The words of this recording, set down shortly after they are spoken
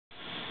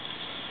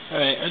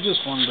Alright, I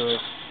just wanted to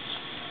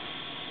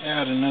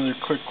add another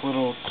quick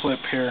little clip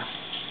here.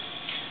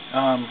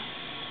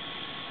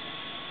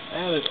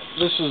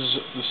 This is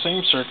the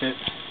same circuit,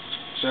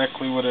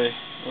 exactly what I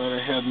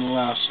had in the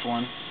last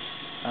one.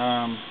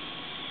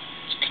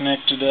 It's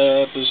connected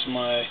up. This is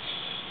my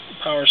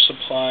power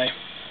supply,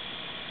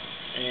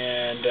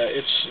 and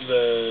it's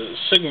the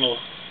signal.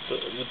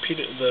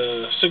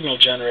 The signal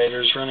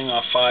generator is running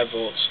off 5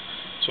 volts.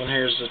 So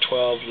here's the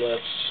 12.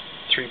 That's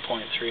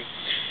 3.3.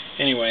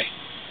 Anyway,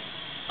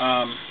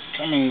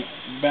 coming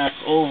back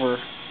over,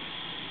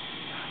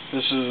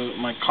 this is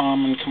my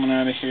common coming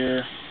out of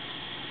here,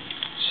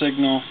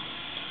 signal,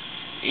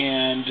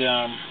 and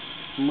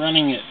I'm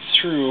running it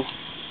through.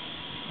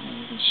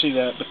 You can see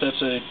that, but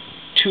that's a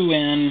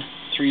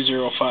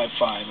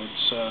 2N3055.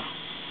 It's a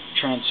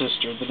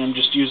transistor that I'm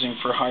just using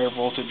for higher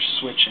voltage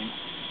switching.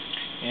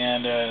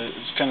 And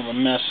it's kind of a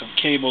mess of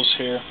cables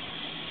here.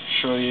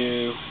 Show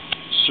you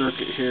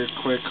circuit here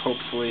quick,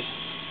 hopefully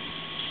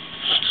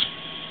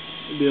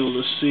you'll be able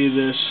to see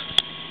this.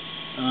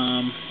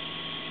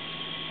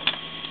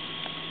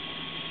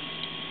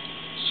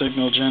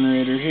 Signal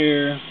generator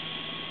here.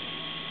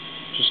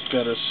 Just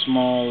got a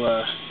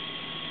small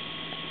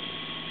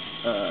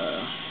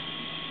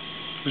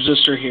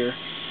resistor here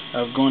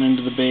going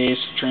into the base,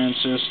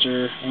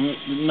 transistor, and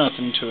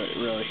nothing to it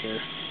really here.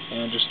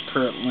 And just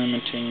current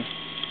limiting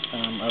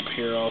up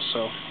here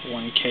also,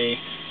 1K.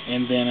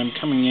 And then I'm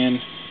coming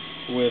in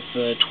with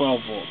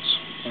 12 volts.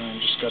 And I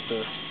just got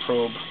the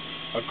probe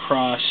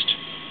across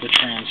the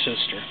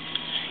transistor.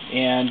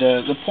 And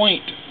the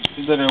point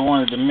that I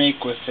wanted to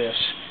make with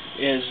this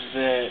is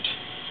that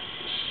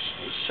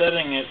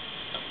setting it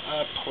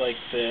up like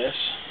this,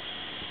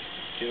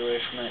 get away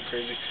from that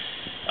crazy,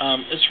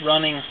 it's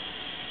running,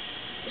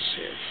 let's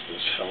see if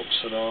this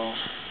helps at all.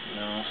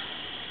 No.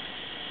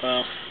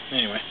 Well,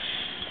 anyway,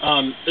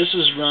 this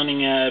is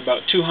running at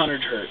about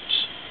 200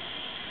 hertz,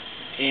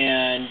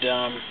 and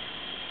let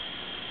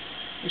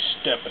me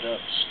step it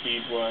up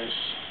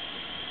speed-wise,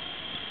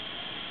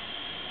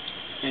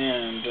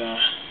 and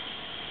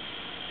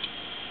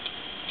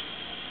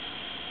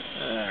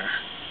there,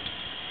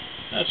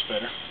 that's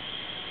better.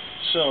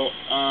 So,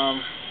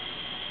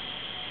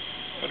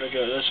 what I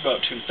got? That's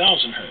about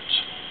 2,000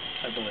 hertz,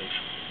 I believe.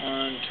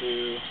 1,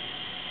 2,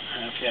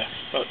 half, yeah,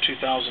 about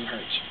 2,000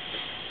 hertz.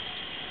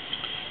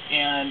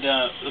 And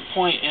the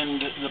point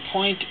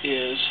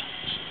is,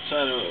 it's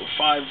at a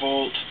 5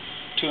 volt,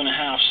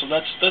 2.5. So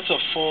that's a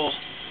full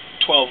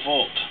 12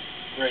 volt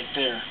right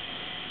there.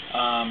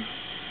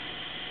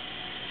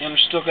 And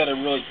we've still got a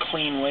really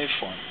clean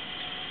waveform.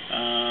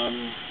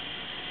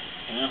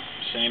 You know,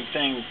 same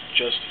thing,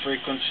 just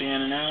frequency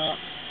in and out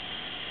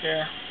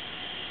here.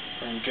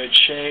 We're in good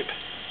shape.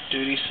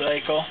 Duty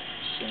cycle,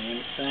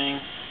 same thing,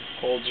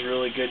 holds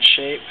really good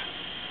shape.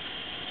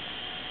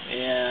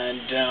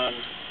 And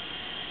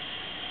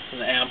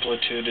the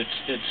amplitude,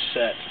 it's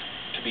set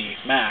to be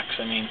max.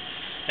 I mean,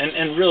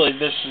 and really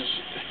this is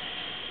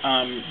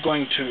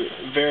going to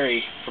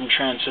vary from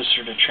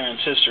transistor to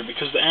transistor,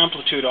 because the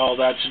amplitude, all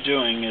that's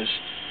doing is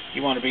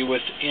you want to be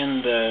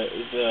within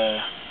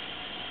the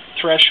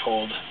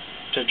threshold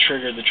to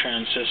trigger the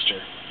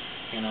transistor.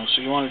 You know,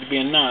 so you want it to be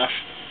enough,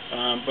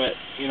 but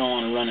you don't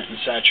want to run it in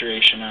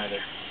saturation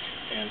either.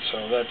 And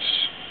so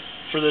that's,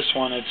 for this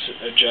one, it's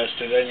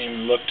adjusted. I didn't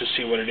even look to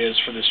see what it is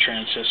for this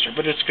transistor,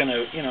 but it's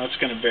gonna, you know, it's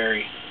gonna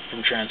vary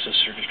from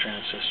transistor to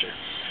transistor.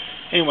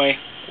 Anyway,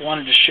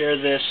 wanted to share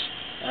this.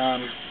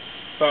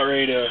 About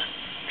ready to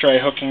try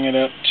hooking it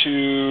up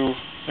to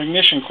the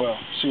ignition coil,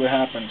 see what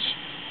happens.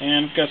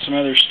 And got some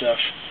other stuff.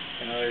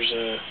 You know, there's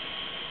a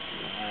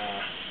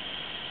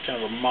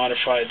kind of a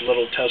modified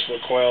little Tesla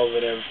coil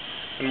that I've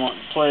been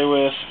wanting to play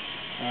with.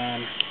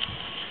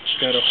 Just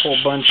got a whole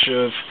bunch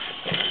of,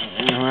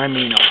 I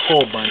mean a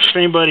whole bunch. If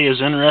anybody is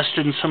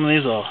interested in some of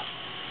these, I'll,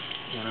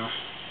 you know,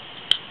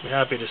 be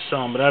happy to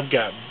sell them. But I've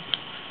got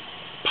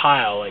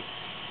pile, like,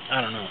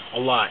 I don't know, a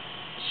lot,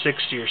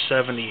 60 or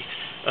 70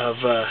 of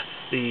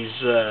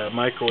these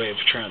microwave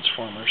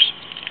transformers,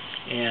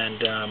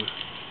 and a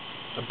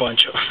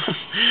bunch of them,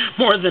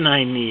 more than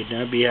I need,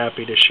 and I'd be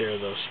happy to share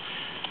those.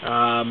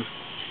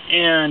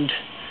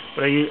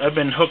 But I've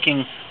been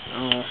hooking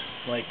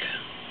like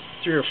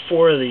 3 or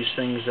 4 of these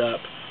things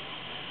up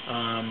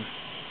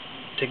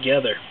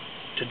together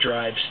to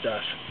drive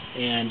stuff,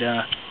 and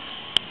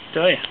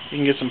tell you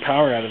can get some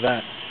power out of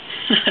that.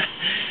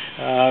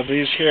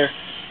 These here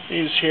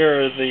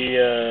are the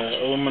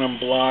aluminum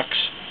blocks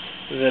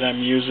that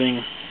I'm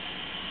using.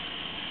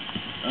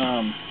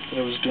 I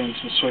was doing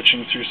some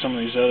switching through some of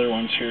these other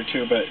ones here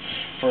too, but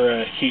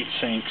for heat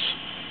sinks.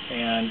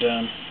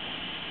 And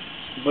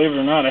believe it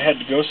or not, I had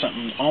to go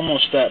something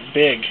almost that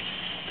big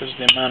because of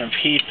the amount of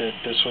heat that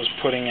this was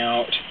putting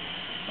out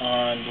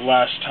on the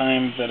last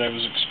time that I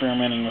was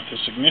experimenting with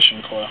this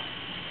ignition coil.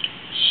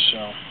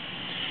 So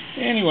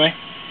anyway,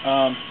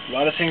 a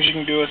lot of things you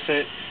can do with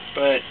it,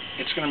 but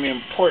it's going to be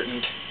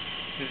important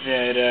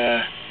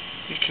that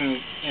you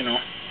can, you know,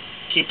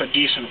 keep a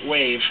decent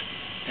wave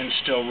and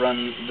still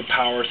run the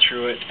power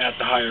through it at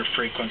the higher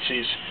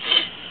frequencies.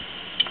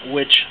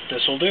 which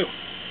this will do.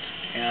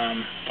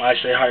 I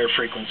say higher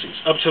frequencies,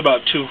 up to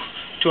about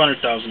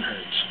 200,000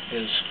 hertz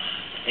is,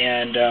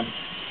 and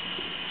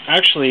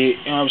actually,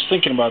 I was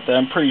thinking about that.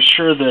 I'm pretty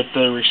sure that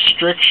the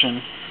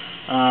restriction,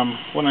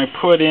 when I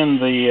put in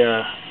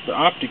the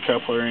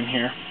opti-coupler in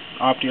here,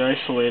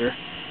 opti-isolator,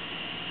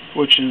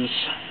 which is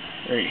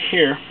right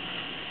here,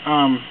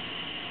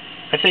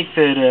 I think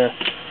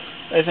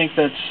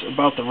that's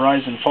about the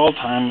rise and fall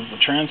time of the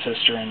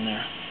transistor in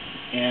there,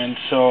 and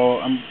so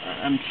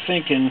I'm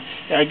thinking,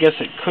 I guess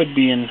it could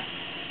be in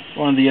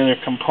one of the other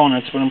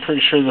components, but I'm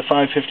pretty sure the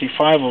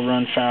 555 will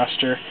run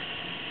faster,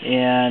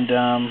 and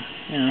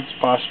you know, it's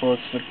possible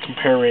it's the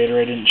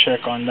comparator. I didn't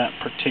check on that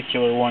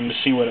particular one to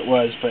see what it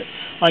was, but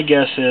my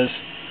guess is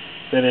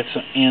that it's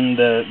in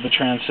the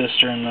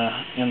transistor in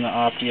the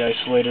opti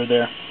isolator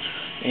there,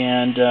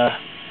 and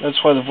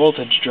that's why the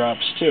voltage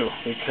drops too,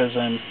 because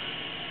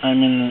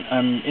I'm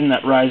in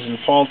that rise and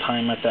fall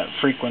time at that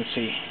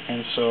frequency,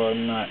 and so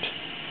I'm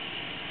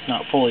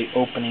not fully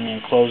opening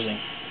and closing,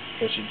 I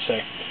guess you'd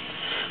say.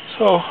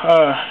 So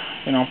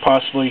you know,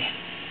 possibly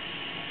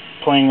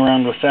playing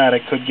around with that, I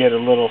could get a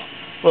little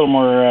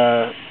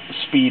more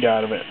speed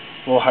out of it,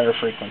 a little higher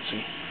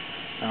frequency.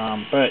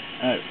 But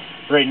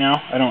right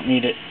now, I don't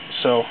need it,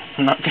 so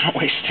I'm not going to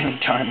waste any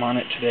time on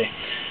it today.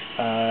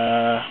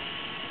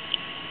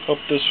 Hope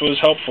this was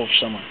helpful for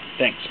someone.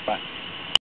 Thanks. Bye.